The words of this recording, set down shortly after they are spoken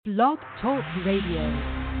Blog Talk Radio.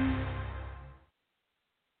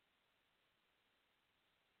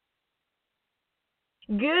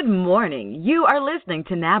 Good morning. You are listening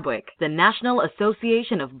to NABWIC, the National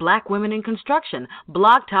Association of Black Women in Construction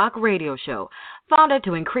Blog Talk Radio Show, founded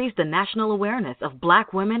to increase the national awareness of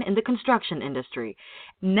Black women in the construction industry.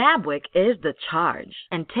 NABWIC is the charge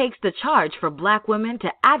and takes the charge for Black women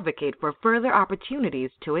to advocate for further opportunities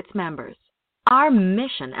to its members. Our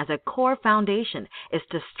mission as a core foundation is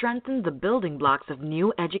to strengthen the building blocks of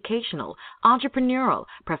new educational, entrepreneurial,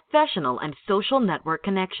 professional, and social network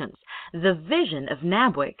connections. The vision of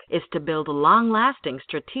NABWIC is to build long-lasting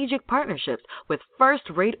strategic partnerships with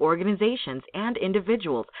first-rate organizations and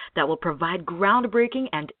individuals that will provide groundbreaking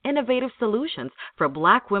and innovative solutions for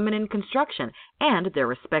Black women in construction and their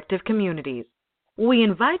respective communities. We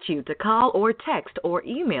invite you to call or text or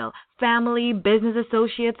email family, business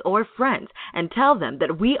associates, or friends and tell them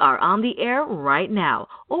that we are on the air right now,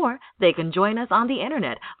 or they can join us on the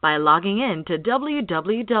internet by logging in to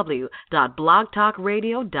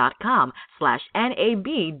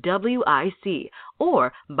www.blogtalkradio.com/NABWIC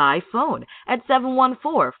or by phone at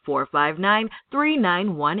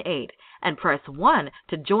 714-459-3918 and press 1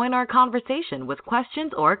 to join our conversation with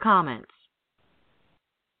questions or comments.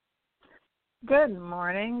 Good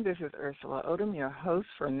morning. This is Ursula Odom, your host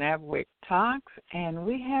for NABWIC Talks, and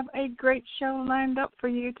we have a great show lined up for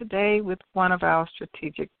you today with one of our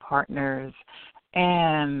strategic partners.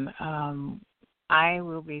 And I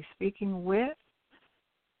will be speaking with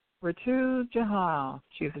Retu Jalhan.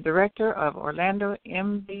 She's the director of Orlando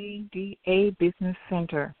MBDA Business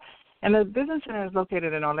Center. And the Business Center is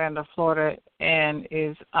located in Orlando, Florida, and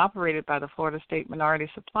is operated by the Florida State Minority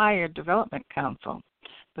Supplier Development Council.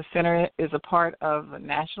 The center is a part of a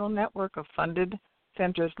national network of funded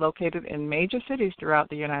centers located in major cities throughout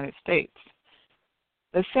the United States.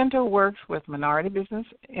 The center works with minority business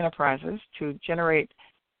enterprises to generate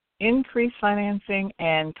increased financing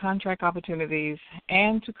and contract opportunities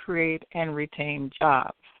and to create and retain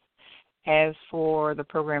jobs. As for the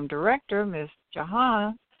program director, Miss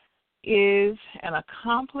Jalhan is an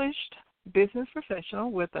accomplished business professional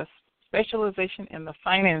with a specialization in the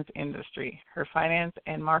finance industry. Her finance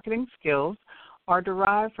and marketing skills are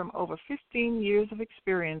derived from over 15 years of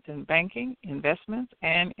experience in banking, investments,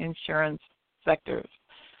 and insurance sectors.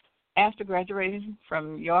 After graduating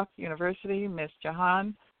from York University, Miss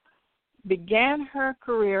Jalhan began her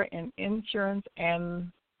career in insurance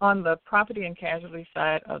and on the property and casualty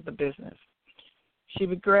side of the business. She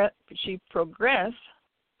progressed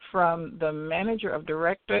from the manager of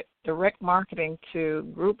direct marketing to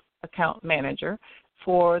group account manager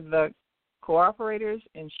for the Cooperators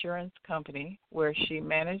Insurance Company, where she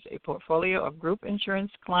managed a portfolio of group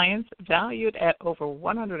insurance clients valued at over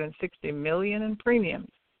 $160 million in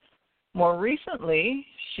premiums. More recently,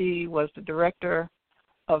 she was the director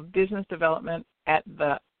of business development at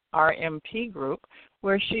the RMP Group,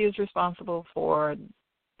 where she is responsible for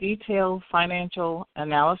detailed financial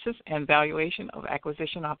analysis and valuation of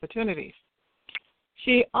acquisition opportunities.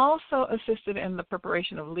 She also assisted in the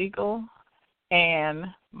preparation of legal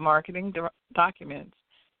and marketing documents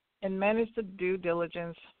and managed the due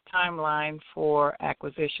diligence timeline for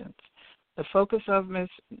acquisitions. The focus of Ms.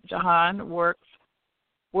 Jalhan work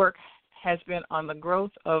has been on the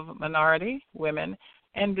growth of minority, women,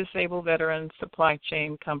 and disabled veteran supply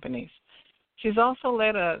chain companies. She's also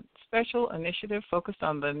led a special initiative focused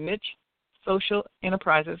on the niche social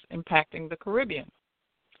enterprises impacting the Caribbean.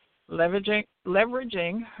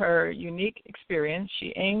 Leveraging her unique experience,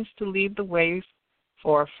 she aims to lead the way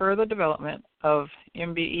for further development of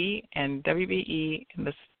MBE and WBE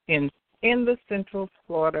in the Central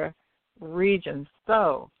Florida region.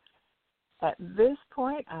 So, at this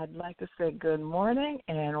point, I'd like to say good morning,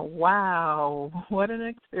 and wow, what an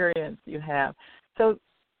experience you have. So,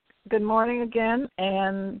 good morning again,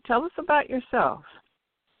 and tell us about yourself.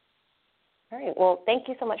 All right. Well, thank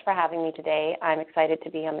you so much for having me today. I'm excited to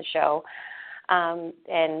be on the show, and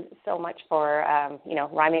so much for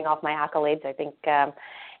rhyming off my accolades. I think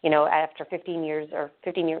after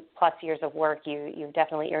 15 plus years of work, you've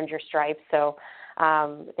definitely earned your stripes. So,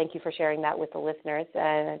 thank you for sharing that with the listeners.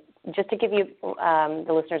 Just to give you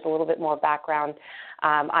the listeners a little bit more background,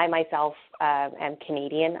 I myself am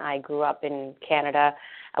Canadian. I grew up in Canada.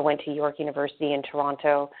 I went to York University in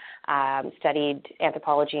Toronto, studied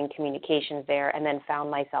anthropology and communications there, and then found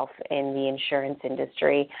myself in the insurance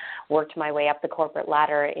industry, worked my way up the corporate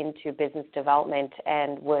ladder into business development,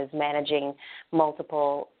 and was managing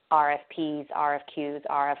multiple RFPs, RFQs,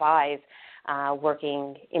 RFIs,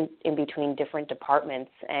 working in between different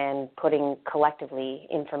departments and putting collectively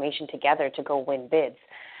information together to go win bids.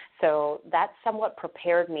 So that somewhat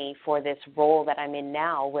prepared me for this role that I'm in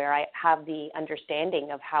now, where I have the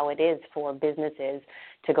understanding of how it is for businesses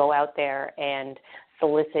to go out there and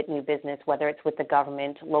solicit new business, whether it's with the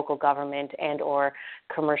government, local government, and or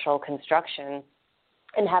commercial construction,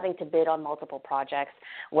 and having to bid on multiple projects,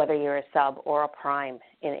 whether you're a sub or a prime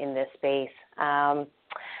in this space. That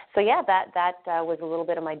was a little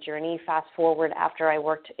bit of my journey. Fast forward, after I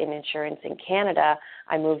worked in insurance in Canada,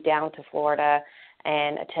 I moved down to Florida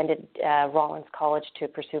and attended Rollins College to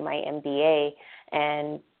pursue my MBA.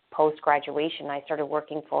 And post-graduation, I started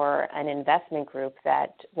working for an investment group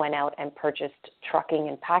that went out and purchased trucking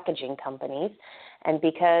and packaging companies. And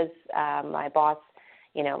because my boss,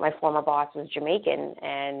 my former boss was Jamaican,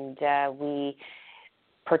 and we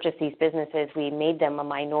purchased these businesses, we made them a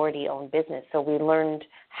minority-owned business. So we learned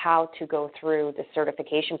how to go through the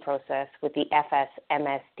certification process with the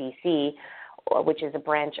FSMSDC, which is a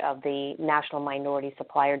branch of the National Minority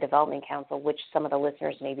Supplier Development Council, which some of the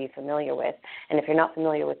listeners may be familiar with. And if you're not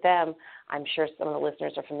familiar with them, I'm sure some of the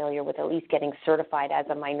listeners are familiar with at least getting certified as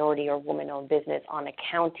a minority or woman-owned business on a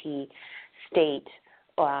county, state,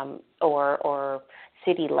 or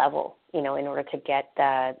city level, in order to get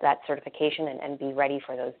that certification and be ready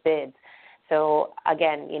for those bids. So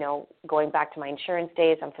again, going back to my insurance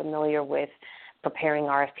days, I'm familiar with preparing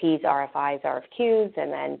RFPs, RFIs, RFQs,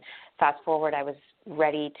 and then fast forward, I was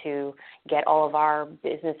ready to get all of our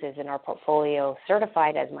businesses in our portfolio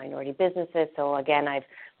certified as minority businesses. So again, I've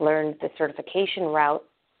learned the certification route.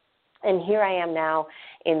 And here I am now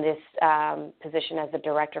in this position as the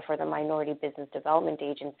director for the Minority Business Development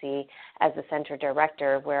Agency as the center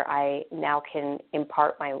director, where I now can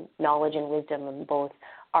impart my knowledge and wisdom in both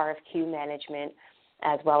RFQ management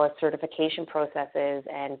as well as certification processes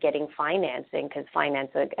and getting financing, because finance,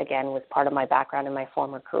 again, was part of my background in my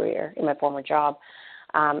former career, in my former job,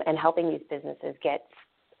 and helping these businesses get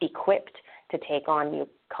equipped to take on new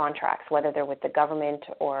contracts, whether they're with the government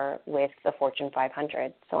or with the Fortune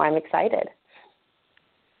 500. So I'm excited.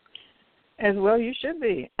 As well you should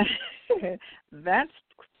be. That's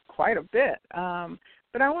quite a bit.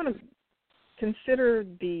 But I want to consider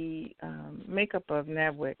the makeup of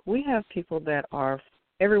NABWIC. We have people that are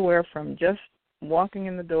everywhere from just walking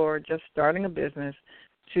in the door, just starting a business,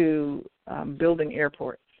 to building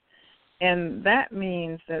airports. And that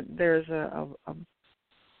means that there's a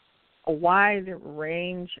wide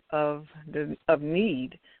range of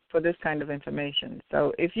need for this kind of information.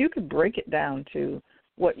 So if you could break it down to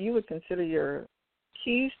what you would consider your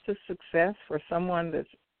keys to success for someone that's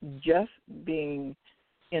just being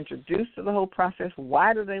introduced to the whole process,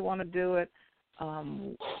 why do they want to do it,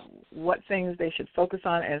 what things they should focus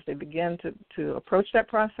on as they begin to approach that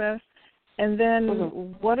process, and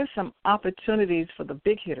then what are some opportunities for the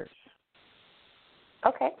big hitters?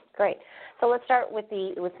 Okay, great. So let's start with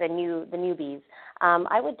the newbies.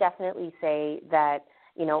 I would definitely say that,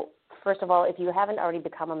 first of all, if you haven't already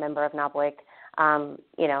become a member of NABWIC,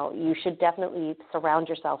 you should definitely surround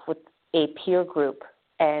yourself with a peer group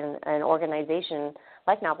and an organization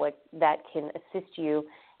like NABWIC that can assist you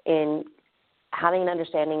in having an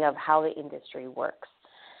understanding of how the industry works.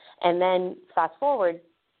 And then fast forward,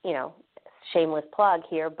 shameless plug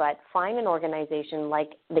here, but find an organization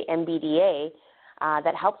like the MBDA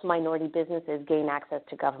that helps minority businesses gain access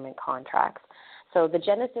to government contracts. So the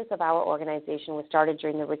genesis of our organization was started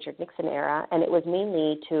during the Richard Nixon era, and it was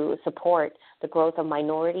mainly to support the growth of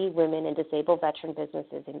minority, women, and disabled veteran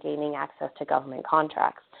businesses in gaining access to government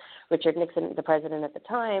contracts. Richard Nixon, the president at the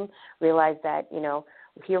time, realized that,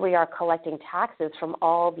 here we are collecting taxes from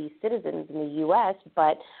all these citizens in the U.S.,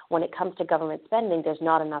 but when it comes to government spending, there's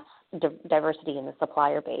not enough diversity in the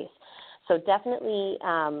supplier base. So definitely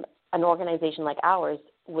an organization like ours,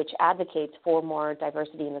 which advocates for more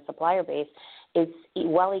diversity in the supplier base, is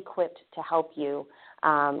well equipped to help you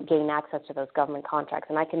gain access to those government contracts.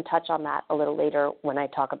 And I can touch on that a little later when I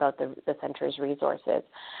talk about the center's resources.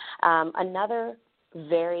 Another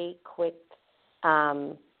very quick,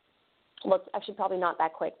 well, it's actually probably not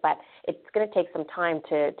that quick, but it's going to take some time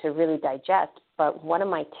to really digest. But one of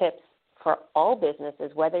my tips for all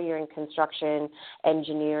businesses, whether you're in construction,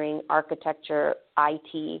 engineering, architecture,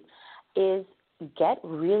 IT, is get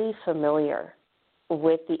really familiar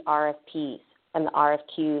with the RFPs and the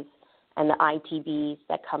RFQs and the ITBs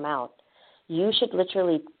that come out. You should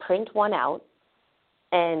literally print one out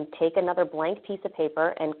and take another blank piece of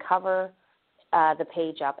paper and cover the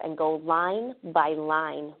page up and go line by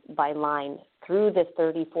line by line through this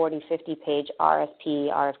 30, 40, 50-page RFP,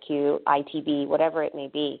 RFQ, ITB, whatever it may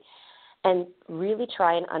be, and really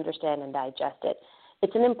try and understand and digest it.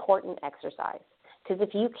 It's an important exercise, because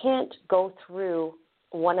if you can't go through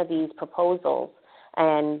one of these proposals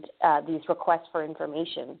and these requests for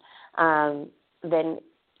information, then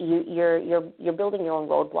you're building your own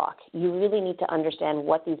roadblock. You really need to understand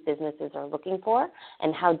what these businesses are looking for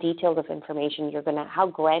and how detailed of information how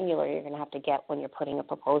granular you're going to have to get when you're putting a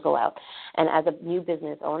proposal out. And as a new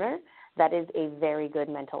business owner, that is a very good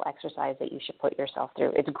mental exercise that you should put yourself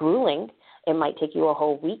through. It's grueling. It might take you a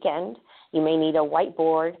whole weekend. You may need a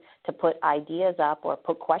whiteboard to put ideas up or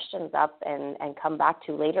put questions up and come back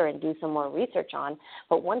to later and do some more research on.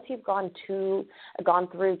 But once you've gone through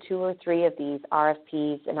 2 or 3 of these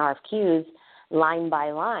RFPs and RFQs line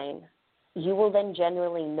by line, you will then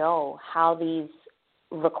generally know how these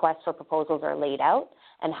requests for proposals are laid out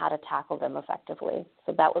and how to tackle them effectively.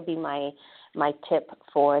 So that would be my tip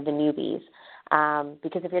for the newbies.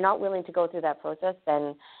 Because if you're not willing to go through that process,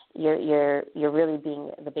 then you're really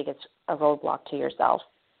being the biggest roadblock to yourself.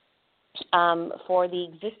 For the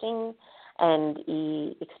existing and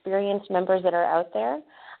experienced members that are out there,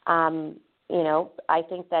 I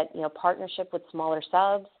think that partnership with smaller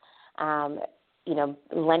subs,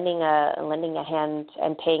 lending a hand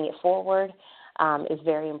and paying it forward is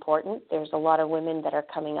very important. There's a lot of women that are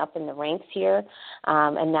coming up in the ranks here,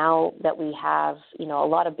 and now that we have, a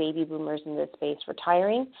lot of baby boomers in this space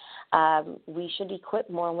retiring, we should equip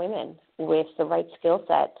more women with the right skill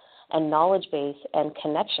set and knowledge base and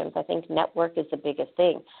connections. I think network is the biggest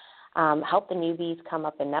thing. Help the newbies come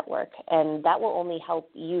up and network, and that will only help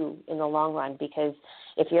you in the long run, because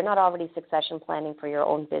if you're not already succession planning for your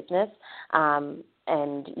own business, and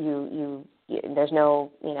there's no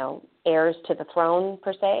heirs to the throne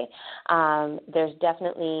per se, there's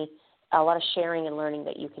definitely a lot of sharing and learning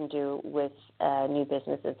that you can do with new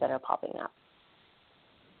businesses that are popping up.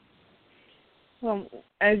 Well,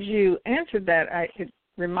 as you answered that, it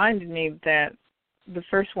reminded me that the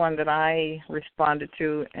first one that I responded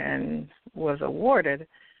to and was awarded,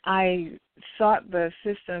 I sought the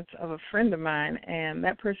assistance of a friend of mine, and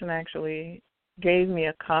that person actually gave me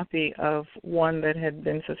a copy of one that had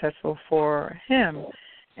been successful for him.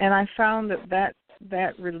 And I found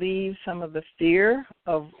that relieved some of the fear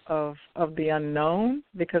of the unknown,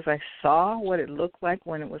 because I saw what it looked like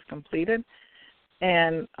when it was completed.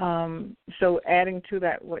 And so adding to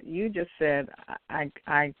that what you just said, I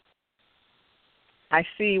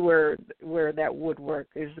see where that would work,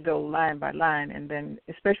 is to go line by line, and then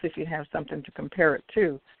especially if you have something to compare it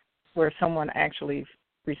to, where someone actually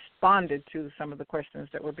responded to some of the questions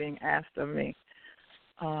that were being asked of me.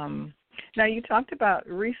 Now, you talked about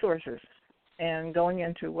resources and going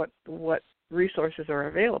into what resources are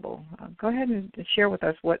available. Go ahead and share with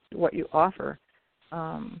us what you offer.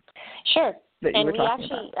 Sure. That you were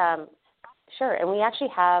talking about. Sure, and we actually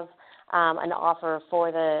have an offer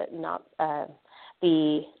for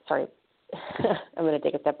I'm going to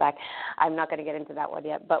take a step back. I'm not going to get into that one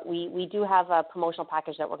yet, but we do have a promotional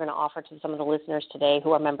package that we're going to offer to some of the listeners today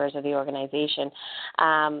who are members of the organization.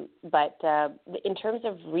 But in terms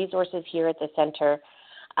of resources here at the center,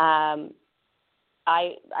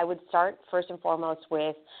 I would start first and foremost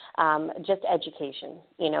with just education.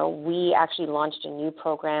 We actually launched a new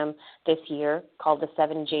program this year called the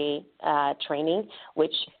 7J training,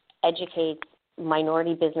 which educates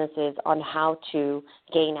minority businesses on how to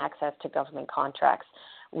gain access to government contracts.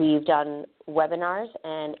 We've done webinars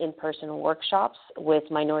and in-person workshops with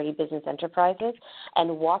minority business enterprises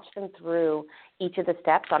and walked them through each of the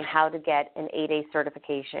steps on how to get an 8A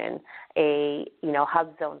certification, a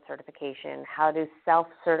hub zone certification, how to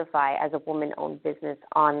self-certify as a woman-owned business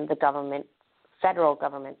on the federal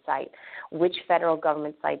government site, which federal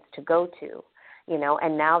government sites to go to.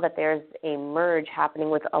 And now that there's a merge happening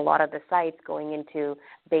with a lot of the sites going into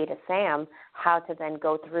Beta SAM, how to then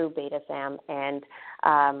go through Beta SAM and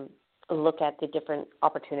look at the different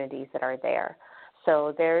opportunities that are there.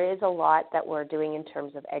 So there is a lot that we're doing in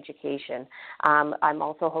terms of education. I'm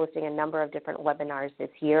also hosting a number of different webinars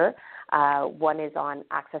this year. One is on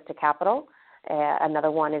access to capital.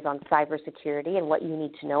 Another one is on cybersecurity and what you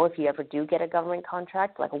need to know if you ever do get a government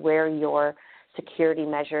contract, like where your security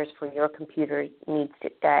measures for your computer needs to,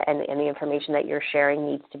 and the information that you're sharing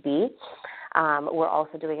needs to be. We're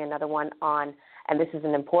also doing another one on, and this is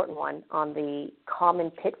an important one, on the common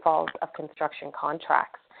pitfalls of construction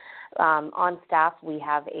contracts. On staff, we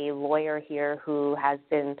have a lawyer here who's had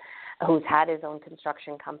his own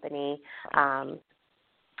construction company and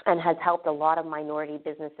has helped a lot of minority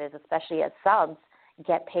businesses, especially as subs,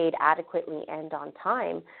 get paid adequately and on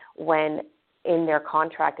time when in their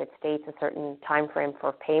contract it states a certain time frame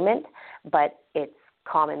for payment, but it's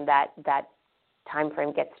common that that time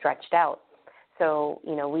frame gets stretched out. So,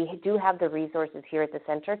 we do have the resources here at the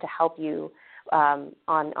center to help you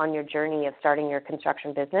on your journey of starting your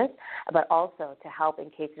construction business, but also to help in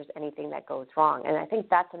case there's anything that goes wrong. And I think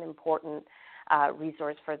that's an important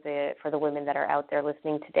resource for the women that are out there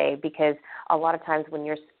listening today, because a lot of times when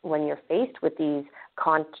you're faced with these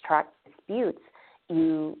contract disputes,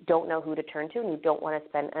 you don't know who to turn to, and you don't want to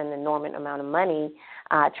spend an enormous amount of money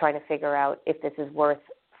trying to figure out if this is worth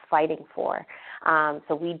fighting for.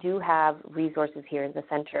 So we do have resources here in the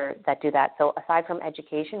center that do that. So aside from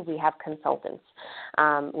education, we have consultants.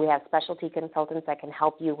 We have specialty consultants that can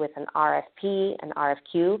help you with an RFP, an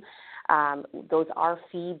RFQ. Those are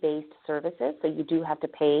fee-based services, so you do have to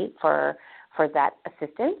pay for that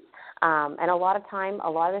assistance. And a lot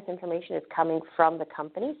of this information is coming from the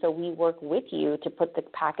company, so we work with you to put the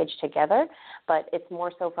package together, but it's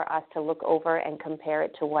more so for us to look over and compare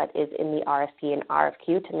it to what is in the RFP and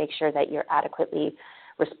RFQ to make sure that you're adequately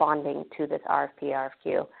responding to this RFP,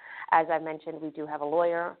 RFQ. As I mentioned, we do have a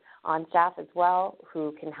lawyer on staff as well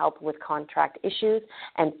who can help with contract issues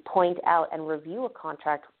and point out and review a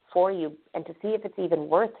contract for you and to see if it's even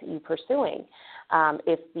worth you pursuing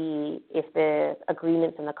if the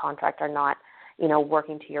agreements in the contract are not,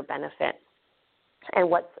 working to your benefit, and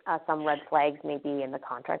what some red flags may be in the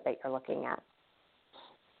contract that you're looking at.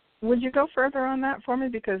 Would you go further on that for me?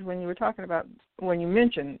 Because when you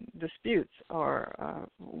mentioned disputes, or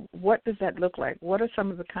what does that look like? What are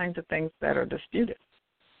some of the kinds of things that are disputed?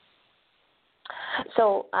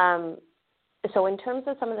 So in terms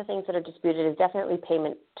of some of the things that are disputed is definitely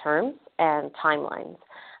payment terms and timelines.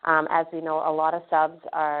 As we know, a lot of subs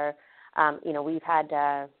are, we've had,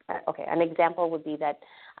 an example would be that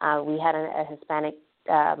we had a Hispanic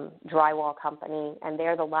drywall company, and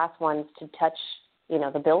they're the last ones to touch,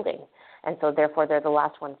 the building. And so therefore they're the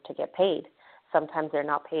last ones to get paid. Sometimes they're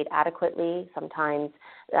not paid adequately. Sometimes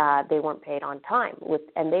they weren't paid on time.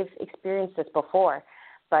 And they've experienced this before.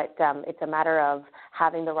 But it's a matter of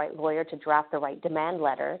having the right lawyer to draft the right demand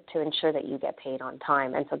letter to ensure that you get paid on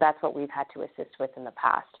time. And so that's what we've had to assist with in the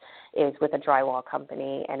past, is with a drywall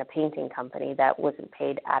company and a painting company that wasn't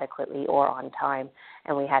paid adequately or on time,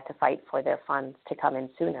 and we had to fight for their funds to come in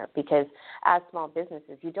sooner. Because as small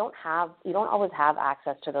businesses, you don't always have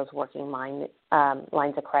access to those working lines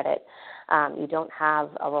of credit. You don't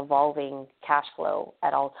have a revolving cash flow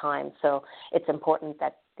at all times. So it's important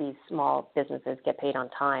that these small businesses get paid on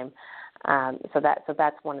time. So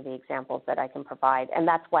that's one of the examples that I can provide. And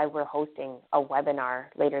that's why we're hosting a webinar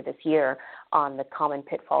later this year on the common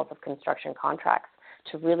pitfalls of construction contracts,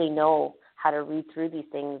 to really know how to read through these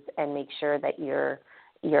things and make sure that you're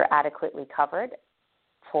adequately covered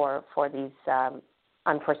for these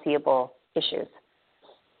unforeseeable issues.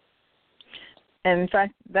 And in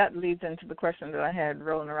fact, that leads into the question that I had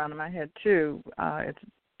rolling around in my head too. It's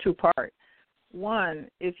two-part. One,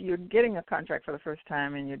 if you're getting a contract for the first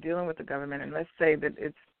time and you're dealing with the government, and let's say that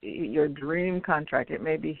it's your dream contract, it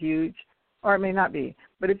may be huge or it may not be.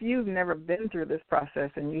 But if you've never been through this process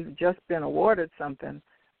and you've just been awarded something,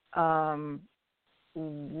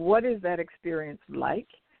 what is that experience like?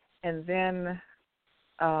 And then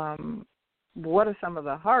what are some of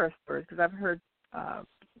the horror stories? Because I've heard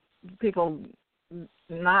people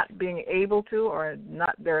not being able to, or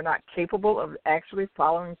they're not capable of actually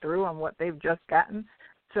following through on what they've just gotten.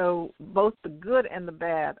 So both the good and the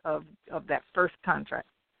bad of that first contract.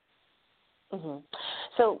 Mm-hmm.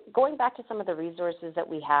 So going back to some of the resources that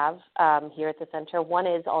we have here at the center, one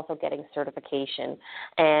is also getting certification,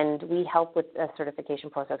 and we help with the certification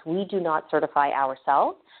process. We do not certify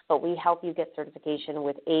ourselves, but we help you get certification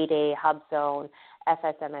with ADA, HubZone,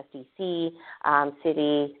 FSMSDC,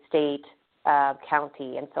 city, state,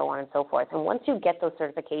 county, and so on and so forth. And once you get those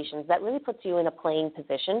certifications, that really puts you in a playing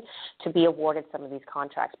position to be awarded some of these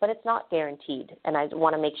contracts. But it's not guaranteed, and I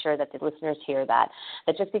want to make sure that the listeners hear that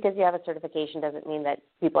just because you have a certification doesn't mean that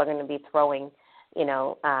people are going to be throwing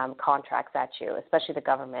contracts at you, especially the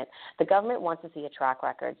government. The government wants to see a track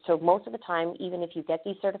record. So most of the time, even if you get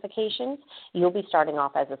these certifications, you'll be starting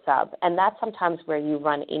off as a sub. And that's sometimes where you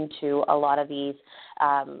run into a lot of these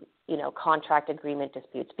contract agreement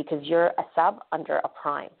disputes, because you're a sub under a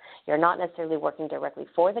prime. You're not necessarily working directly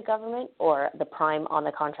for the government or the prime on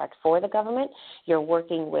the contract for the government. You're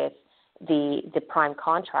working with the prime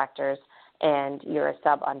contractors, and you're a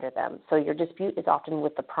sub under them. So your dispute is often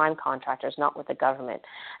with the prime contractors, not with the government.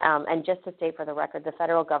 And just to state for the record, the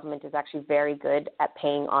federal government is actually very good at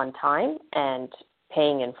paying on time and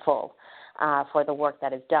paying in full for the work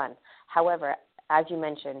that is done. However, as you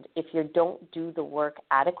mentioned, if you don't do the work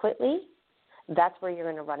adequately, that's where you're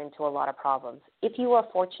going to run into a lot of problems. If you are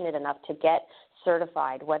fortunate enough to get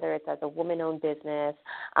certified, whether it's as a woman-owned business,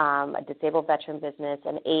 a disabled veteran business,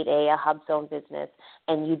 an 8A, a hub zone business,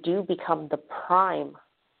 and you do become the prime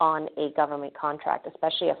on a government contract,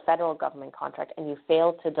 especially a federal government contract, and you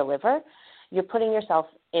fail to deliver, you're putting yourself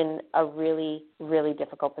in a really, really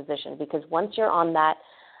difficult position, because once you're on that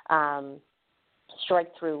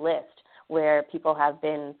strike-through list where people have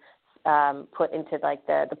been put into like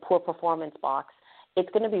the poor performance box, it's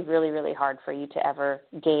going to be really, really hard for you to ever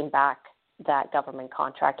gain back that government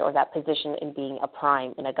contract or that position in being a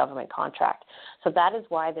prime in a government contract. So that is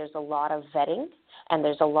why there's a lot of vetting and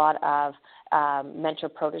there's a lot of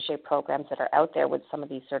mentor-protege programs that are out there with some of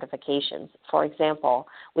these certifications. For example,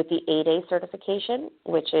 with the 8A certification,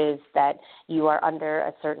 which is that you are under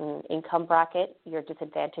a certain income bracket, you're a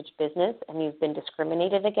disadvantaged business, and you've been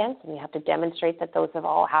discriminated against, and you have to demonstrate that those have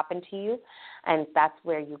all happened to you, and that's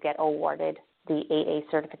where you get awarded the 8A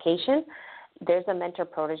certification. There's a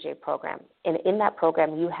mentor-protege program, and in that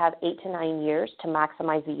program, you have 8 to 9 years to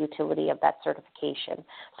maximize the utility of that certification.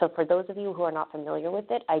 So for those of you who are not familiar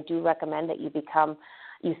with it, I do recommend that you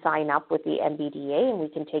sign up with the MBDA, and we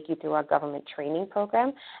can take you through our government training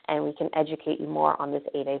program, and we can educate you more on this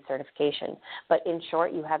 8A certification. But in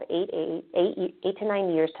short, you have 8 to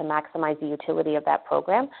 9 years to maximize the utility of that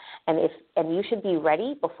program, and you should be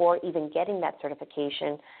ready before even getting that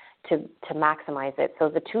certification to maximize it. So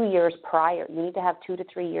the 2 years prior, you need to have 2 to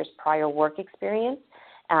 3 years prior work experience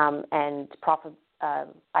and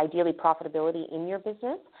ideally profitability in your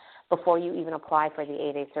business before you even apply for the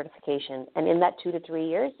 8A certification. And in that 2 to 3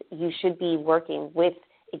 years, you should be working with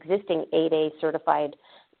existing 8A certified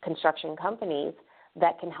construction companies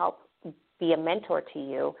that can help be a mentor to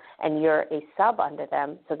you, and you're a sub under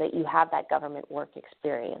them so that you have that government work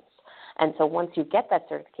experience. And so once you get that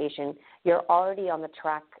certification, you're already on the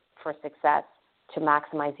track for success to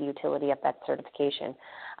maximize the utility of that certification.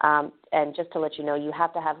 And just to let you know, you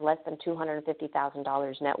have to have less than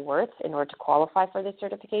 $250,000 net worth in order to qualify for this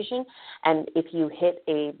certification. And if you hit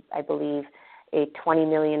I believe, a $20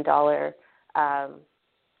 million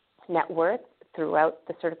net worth throughout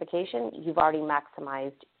the certification, you've already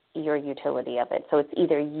maximized your utility of it. So it's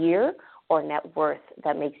either year or net worth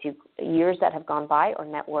that makes you, years that have gone by, or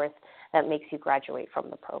net worth that makes you graduate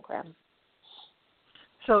from the program.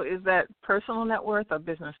 So is that personal net worth or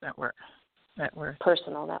business net worth?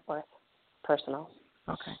 Personal net worth. Personal.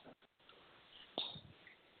 Okay.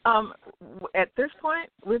 At this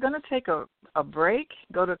point, we're going to take a break,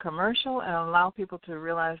 go to commercial, and allow people to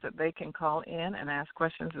realize that they can call in and ask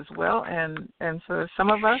questions as well. And for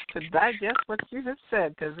some of us to digest what you have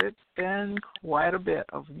said, because it's been quite a bit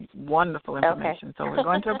of wonderful information. Okay. So we're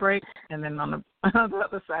going to a break, and then on the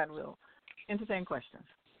other side, we'll entertain questions.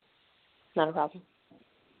 Not a problem.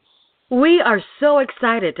 We are so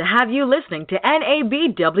excited to have you listening to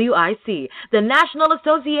NABWIC, the National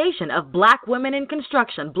Association of Black Women in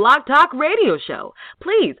Construction Blog Talk Radio Show.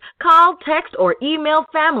 Please call, text, or email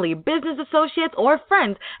family, business associates, or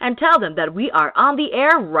friends and tell them that we are on the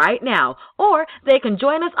air right now. Or they can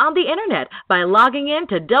join us on the internet by logging in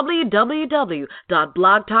to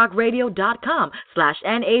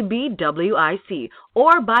www.blogtalkradio.com/NABWIC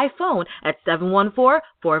or by phone at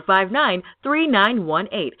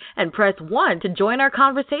 714-459-3918 and press 1 to join our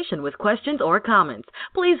conversation with questions or comments.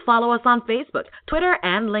 Please follow us on Facebook, Twitter,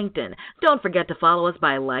 and LinkedIn. Don't forget to follow us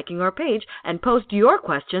by liking our page and post your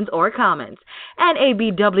questions or comments.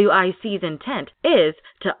 NABWIC's intent is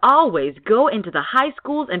to always go into the high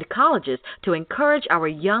schools and colleges to encourage our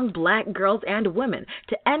young Black girls and women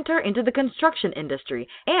to enter into the construction industry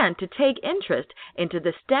and to take interest into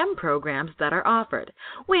the STEM programs that are offered.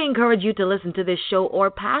 We encourage you to listen to this show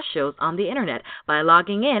or past shows on the internet by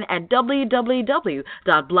logging in at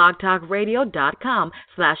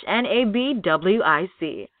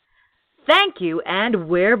www.blogtalkradio.com/NABWIC. Thank you, and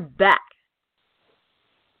we're back.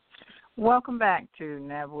 Welcome back to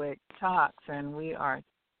NABWIC Talks, and we are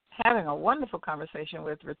having a wonderful conversation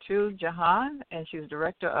with Retu Jalhan, and she's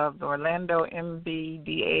director of the Orlando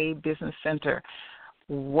MBDA Business Center.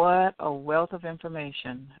 What a wealth of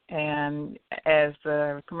information. And as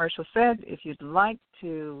the commercial said, if you'd like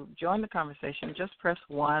to join the conversation, just press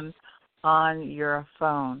 1 on your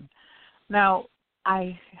phone. Now,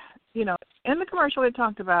 in the commercial, it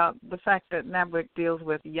talked about the fact that NABWIC deals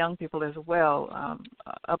with young people as well,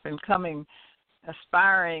 up-and-coming,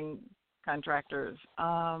 aspiring contractors.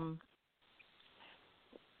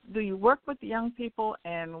 Do you work with the young people,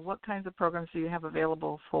 and what kinds of programs do you have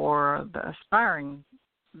available for the aspiring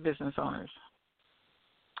business owners?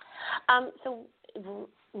 So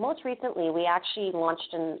most recently, we actually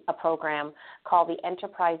launched a program called the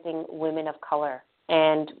Enterprising Women of Color.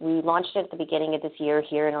 And we launched it at the beginning of this year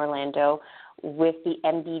here in Orlando with the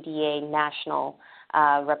MBDA national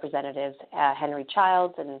representatives, Henry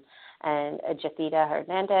Childs and Jathita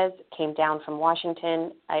Hernandez came down from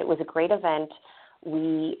Washington. It was a great event.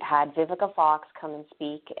 We had Vivica Fox come and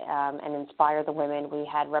speak and inspire the women. We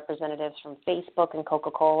had representatives from Facebook and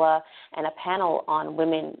Coca-Cola and a panel on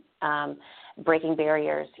women breaking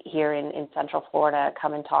barriers here in Central Florida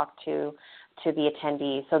come and talk to the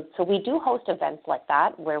attendees. So we do host events like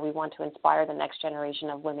that where we want to inspire the next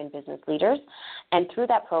generation of women business leaders. And through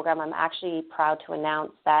that program, I'm actually proud to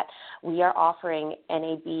announce that we are offering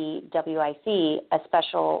NABWIC a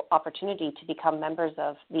special opportunity to become members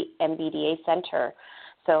of the MBDA Center.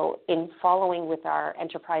 So in following with our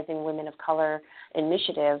Enterprising Women of Color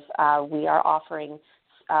initiative, we are offering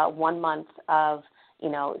 1 month of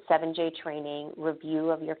 7J training, review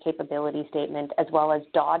of your capability statement, as well as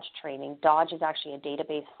Dodge training. Dodge is actually a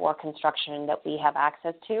database for construction that we have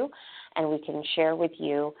access to, and we can share with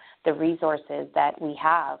you the resources that we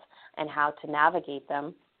have and how to navigate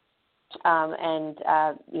them.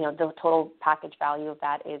 The total package value of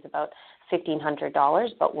that is about $1,500,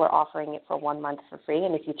 but we're offering it for 1 month for free.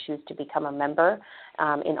 And if you choose to become a member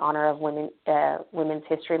in honor of Women's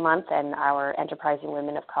History Month and our Enterprising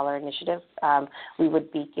Women of Color initiative, we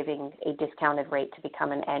would be giving a discounted rate to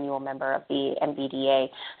become an annual member of the MBDA.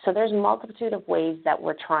 So there's a multitude of ways that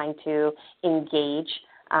we're trying to engage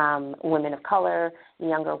women of color,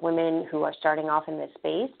 younger women who are starting off in this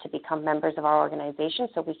space to become members of our organization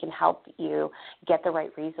so we can help you get the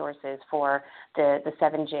right resources for the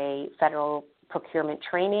 7J federal procurement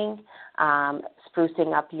training,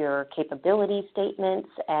 sprucing up your capability statements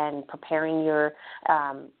and preparing your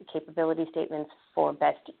capability statements for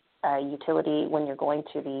best utility when you're going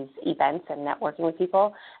to these events and networking with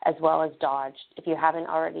people, as well as Dodge. If you haven't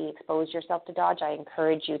already exposed yourself to Dodge, I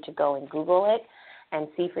encourage you to go and Google it and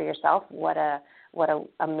see for yourself what a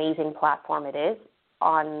amazing platform it is.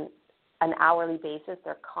 On an hourly basis,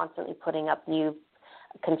 they're constantly putting up new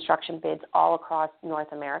construction bids all across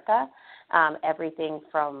North America, everything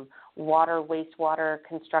from water, wastewater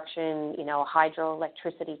construction,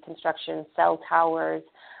 hydroelectricity construction, cell towers,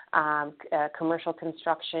 commercial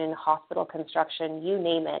construction, hospital construction, you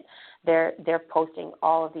name it. They're posting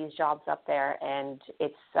all of these jobs up there, and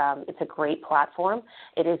it's a great platform.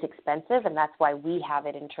 It is expensive, and that's why we have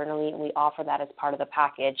it internally, and we offer that as part of the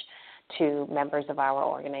package to members of our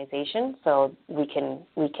organization, so we can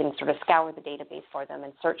sort of scour the database for them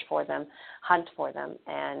and search for them, hunt for them,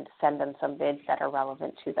 and send them some bids that are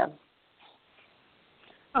relevant to them.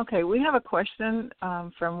 Okay, we have a question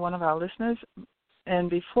from one of our listeners.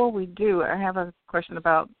 And before we do, I have a question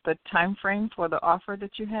about the time frame for the offer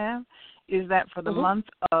that you have. Is that for the month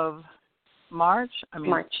of March?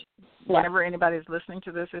 March. Whenever anybody's listening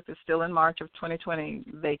to this, if it's still in March of 2020,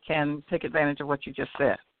 they can take advantage of what you just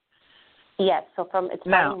said. Yes, so it's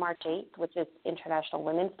starting March 8th, which is International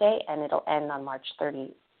Women's Day, and it'll end on March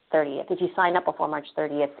 30th. If you sign up before March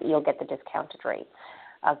 30th, you'll get the discounted rate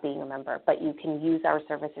of being a member. But you can use our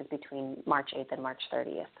services between March 8th and March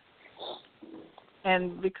 30th.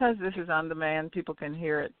 And because this is on demand, people can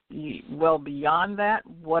hear it well beyond that.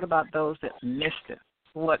 What about those that missed it?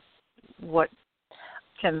 What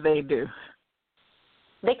can they do?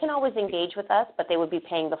 They can always engage with us, but they would be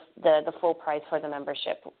paying the full price for the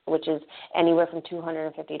membership, which is anywhere from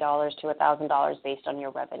 $250 to $1,000 based on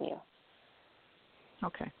your revenue.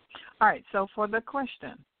 Okay. All right, so for the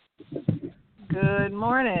question. Good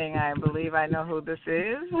morning. I believe I know who this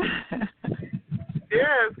is.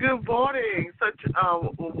 Yes, good morning. Such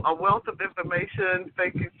a wealth of information.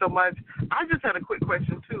 Thank you so much. I just had a quick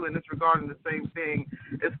question, too, and it's regarding the same thing.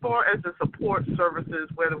 As far as the support services,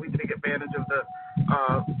 whether we take advantage of the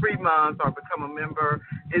free month or become a member,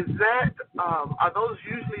 are those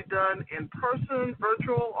usually done in person,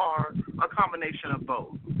 virtual, or a combination of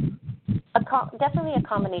both? Definitely a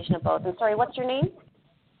combination of both. And sorry, what's your name?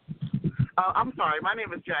 I'm sorry. My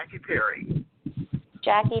name is Jackie Perry.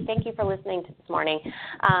 Jackie, thank you for listening to this morning.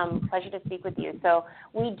 Pleasure to speak with you. So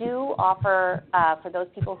we do offer, for those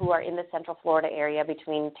people who are in the Central Florida area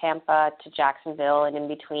between Tampa to Jacksonville and in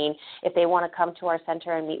between, if they want to come to our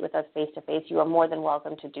center and meet with us face-to-face, you are more than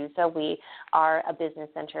welcome to do so. We are a business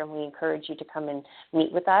center, and we encourage you to come and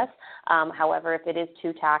meet with us. However, if it is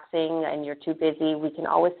too taxing and you're too busy, we can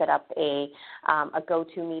always set up a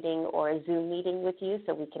go-to meeting or a Zoom meeting with you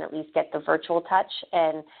so we can at least get the virtual touch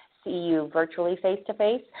and see you virtually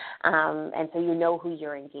face-to-face, and so you know who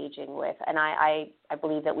you're engaging with. And I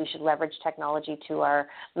believe that we should leverage technology to our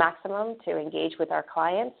maximum to engage with our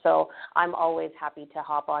clients. So I'm always happy to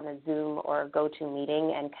hop on a Zoom or a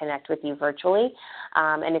GoToMeeting and connect with you virtually.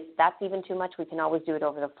 And if that's even too much, we can always do it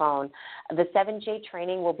over the phone. The 7J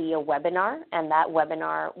training will be a webinar, and that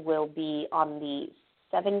webinar will be on the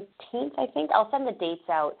 17th, I think. I'll send the dates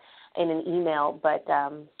out in an email, but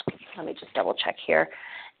let me just double check here.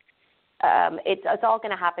 It's all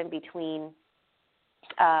going to happen between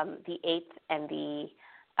the 8th and the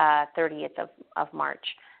 30th of March.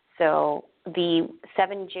 So the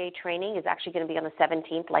 7J training is actually going to be on the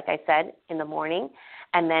 17th, like I said, in the morning.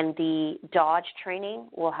 And then the Dodge training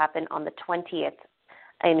will happen on the 20th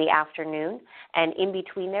in the afternoon. And in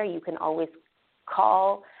between there, you can always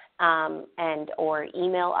call and or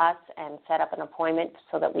email us and set up an appointment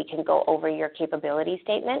so that we can go over your capability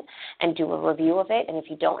statement and do a review of it. And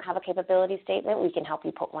if you don't have a capability statement, we can help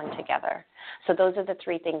you put one together. So those are the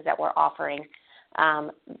three things that we're offering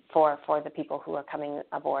for the people who are coming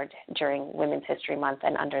aboard during Women's History Month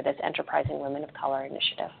and under this Enterprising Women of Color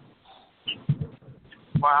initiative.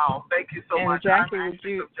 Wow, thank you so much. Jackie, I'm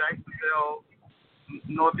actually from Jacksonville,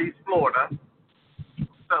 Northeast Florida.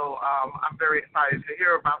 So I'm very excited to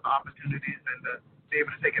hear about the opportunities and to be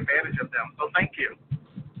able to take advantage of them. So thank you.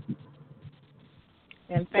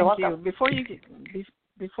 And thank you.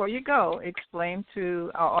 Before you go, explain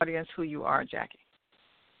to our audience who you are, Jackie.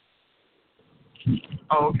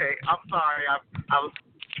 Oh, okay. I'm sorry. I was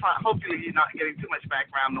trying. Hopefully, you're not getting too much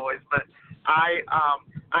background noise, but I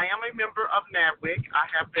am a member of NABWIC. I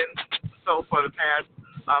have been so for the past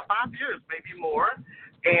 5 years, maybe more.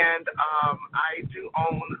 And I do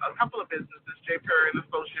own a couple of businesses, J. Perry and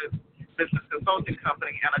Associates Business Consulting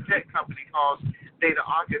Company and a tech company called Data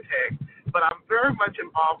Architect. But I'm very much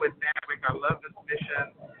involved with NABWIC. I love this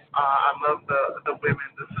mission. I love the women,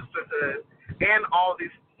 the sisterhood, and all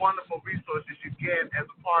these wonderful resources you get as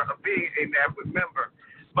a part of being a NABWIC member.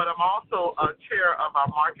 But I'm also a chair of our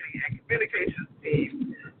marketing and communications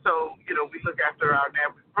team. So, we look after our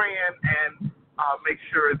NABWIC brand and make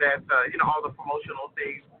sure that, all the promotional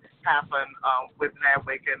things happen with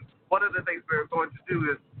NABWIC. And one of the things we're going to do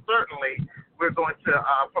is certainly we're going to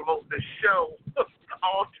promote the show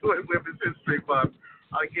all during Women's History Month,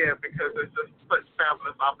 again, because there's just such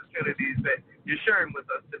fabulous opportunities that you're sharing with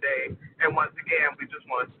us today. And once again, we just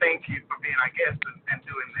want to thank you for being our guest and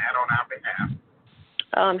doing that on our behalf.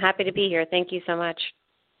 Oh, I'm happy to be here. Thank you so much.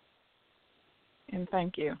 And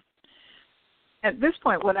thank you. At this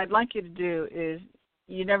point, what I'd like you to do is,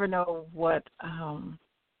 you never know what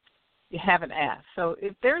you haven't asked. So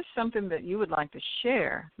if there's something that you would like to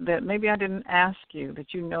share that maybe I didn't ask you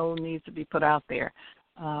that you know needs to be put out there,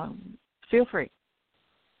 feel free.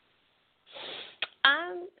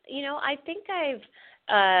 I think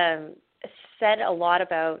I've said a lot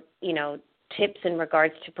about, tips in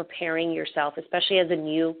regards to preparing yourself, especially as a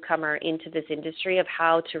newcomer into this industry, of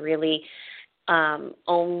how to really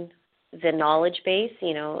own the knowledge base,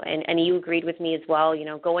 and you agreed with me as well,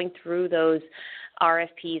 going through those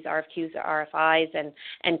RFPs, RFQs, RFIs,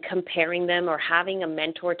 and comparing them, or having a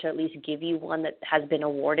mentor to at least give you one that has been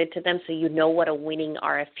awarded to them so you know what a winning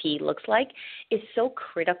RFP looks like, is so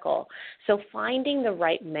critical. So finding the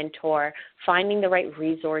right mentor, finding the right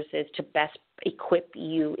resources to best equip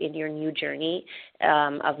you in your new journey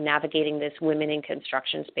of navigating this women in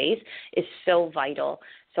construction space is so vital.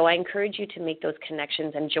 So I encourage you to make those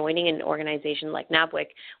connections, and joining an organization like NABWIC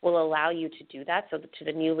will allow you to do that. So to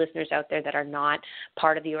the new listeners out there that are not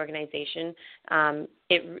part of the organization,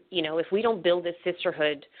 if we don't build this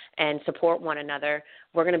sisterhood and support one another,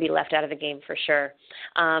 we're going to be left out of the game for sure.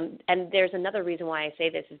 And there's another reason why I say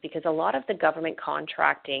this is because a lot of the government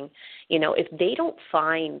contracting, if they don't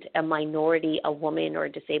find a minority, a woman, or a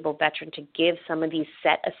disabled veteran to give some of these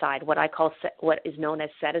set aside, what is known as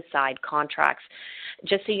set aside contracts,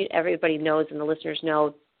 just so everybody knows and the listeners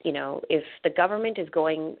know, if the government is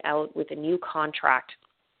going out with a new contract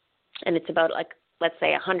and it's about let's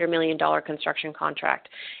say a $100 million construction contract,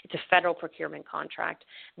 it's a federal procurement contract,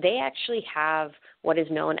 they actually have what is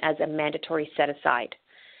known as a mandatory set aside.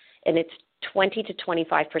 And it's 20 to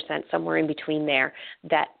 25%, somewhere in between there,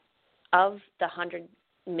 that of the $100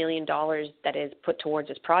 million that is put towards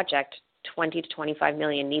this project, 20 to 25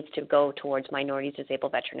 million needs to go towards minorities,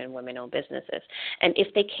 disabled, veteran, and women-owned businesses. And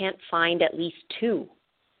if they can't find at least two,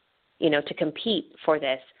 to compete for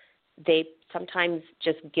this, they sometimes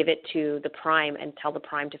just give it to the prime and tell the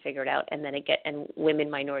prime to figure it out, and then and women,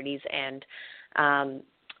 minorities, and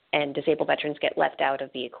disabled veterans get left out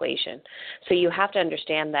of the equation. So you have to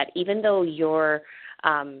understand that even though you're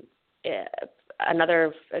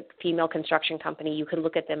another female construction company, you could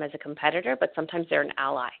look at them as a competitor, but sometimes they're an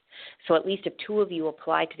ally. So at least if two of you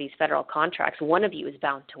apply to these federal contracts, one of you is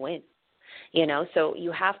bound to win. So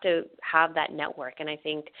you have to have that network, and I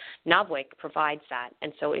think NABWIC provides that.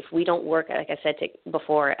 And so if we don't work, like I said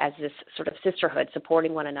before, as this sort of sisterhood,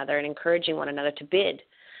 supporting one another and encouraging one another to bid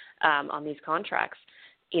on these contracts,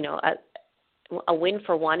 a win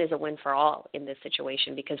for one is a win for all in this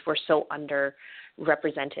situation because we're so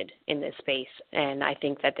underrepresented in this space. And I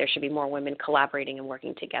think that there should be more women collaborating and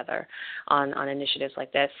working together on initiatives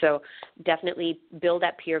like this. So definitely build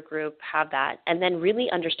that peer group, have that, and then really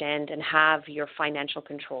understand and have your financial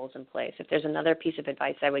controls in place. If there's another piece of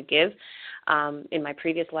advice I would give, in my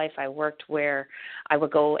previous life, I worked where I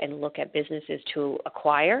would go and look at businesses to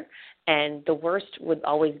acquire. And the worst would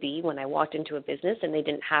always be when I walked into a business and they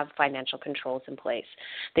didn't have financial controls in place.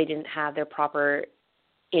 They didn't have their proper,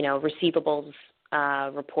 receivables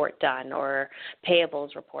report done or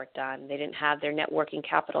payables report done. They didn't have their net working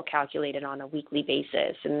capital calculated on a weekly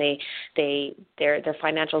basis, and their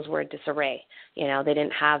financials were in disarray. They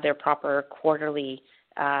didn't have their proper quarterly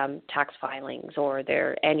tax filings or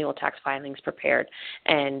their annual tax filings prepared,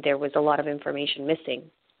 and there was a lot of information missing.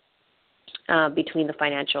 Between the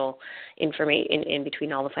financial information, in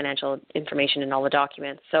between all the financial information and all the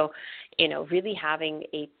documents. So, really having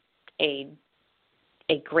a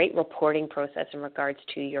great reporting process in regards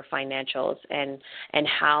to your financials and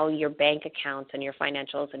how your bank accounts and your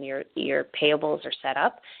financials and your payables are set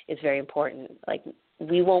up is very important. Like,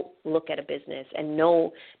 we won't look at a business, and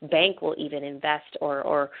no bank will even invest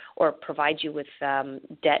or provide you with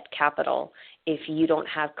debt capital if you don't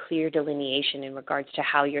have clear delineation in regards to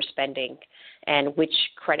how you're spending and which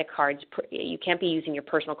credit cards. You can't be using your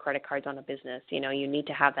personal credit cards on a business. You need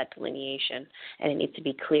to have that delineation, and it needs to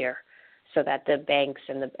be clear so that the banks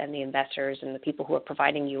and the investors and the people who are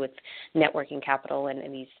providing you with net working capital and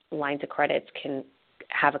these lines of credits can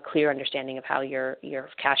have a clear understanding of how your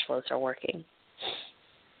cash flows are working.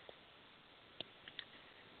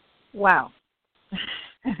 Wow.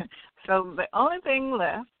 So the only thing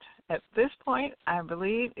left at this point, I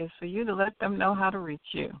believe, is for you to let them know how to reach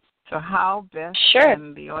you. So how best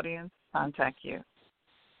can the audience contact you?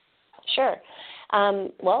 Sure.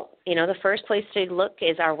 Well, the first place to look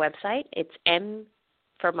is our website. It's M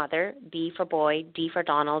for mother, B for boy, D for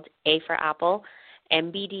Donald, A for apple,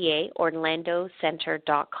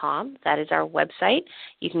 MBDAOrlandocenter.com. That is our website.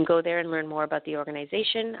 You can go there and learn more about the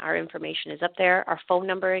organization. Our information is up there. Our phone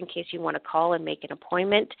number, in case you want to call and make an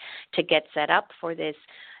appointment to get set up for this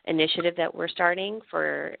initiative that we're starting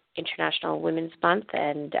for International Women's Month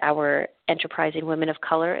and our Enterprising Women of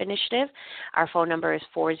Color initiative. Our phone number is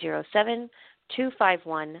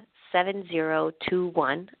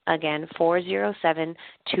 407-251-7021. Again,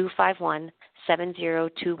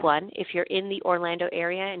 407-251-7021. If you're in the Orlando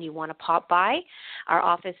area and you want to pop by, our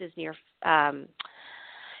office is near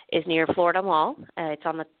Florida Mall. It's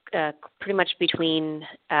on the pretty much between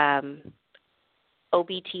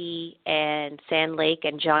OBT and Sand Lake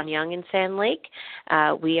and John Young in Sand Lake.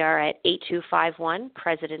 We are at 8251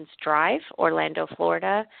 President's Drive, Orlando,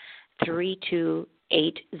 Florida,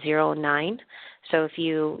 32809. So if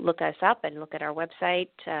you look us up and look at our website,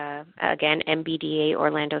 again,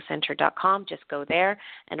 MBDAOrlandocenter.com, just go there,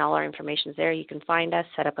 and all our information is there. You can find us,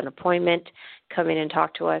 set up an appointment, come in and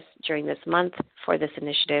talk to us during this month for this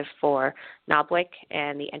initiative for NABWIC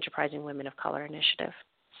and the Enterprising Women of Color initiative.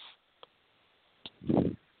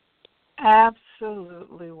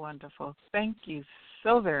 Absolutely wonderful. Thank you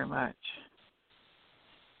so very much.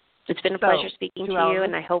 It's been a pleasure speaking to you,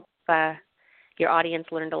 and I hope your audience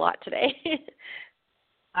learned a lot today.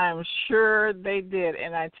 I'm sure they did,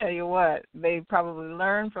 and I tell you what, they probably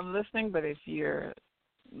learned from listening, but if you're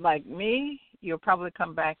like me, you'll probably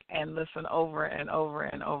come back and listen over and over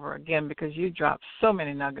and over again because you dropped so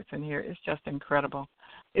many nuggets in here. It's just incredible.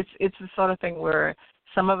 It's the sort of thing where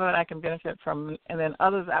some of it I can benefit from, and then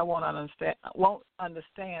others I won't understand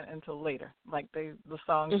until later. Like the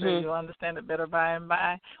song says, you'll understand it better by and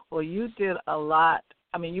by. Well, you did a lot.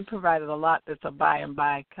 I mean, you provided a lot that's a by and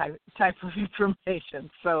by type of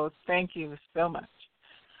information. So thank you so much.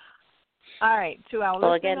 All right, to our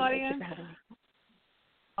listening audience. Thank you for having me.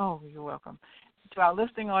 Oh, you're welcome. To our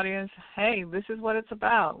listening audience, hey, this is what it's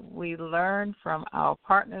about. We learn from our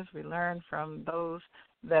partners. We learn from those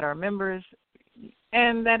that are members,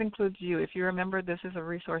 and that includes you. If you're a member, this is a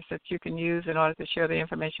resource that you can use in order to share the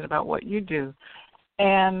information about what you do.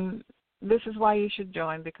 And this is why you should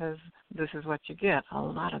join, because this is what you get, a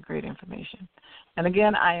lot of great information. And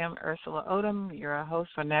again, I am Ursula Odom, your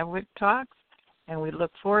host for NABWIC Talks, and we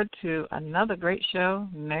look forward to another great show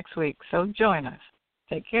next week. So join us.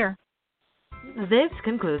 Take care. This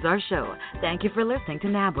concludes our show. Thank you for listening to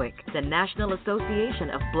NABWIC, the National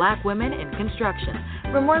Association of Black Women in Construction.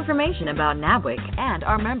 For more information about NABWIC and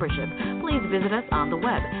our membership, please visit us on the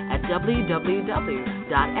web at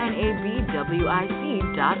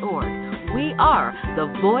www.nabwic.org. We are the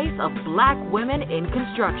voice of Black women in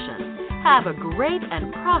construction. Have a great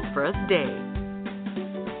and prosperous day.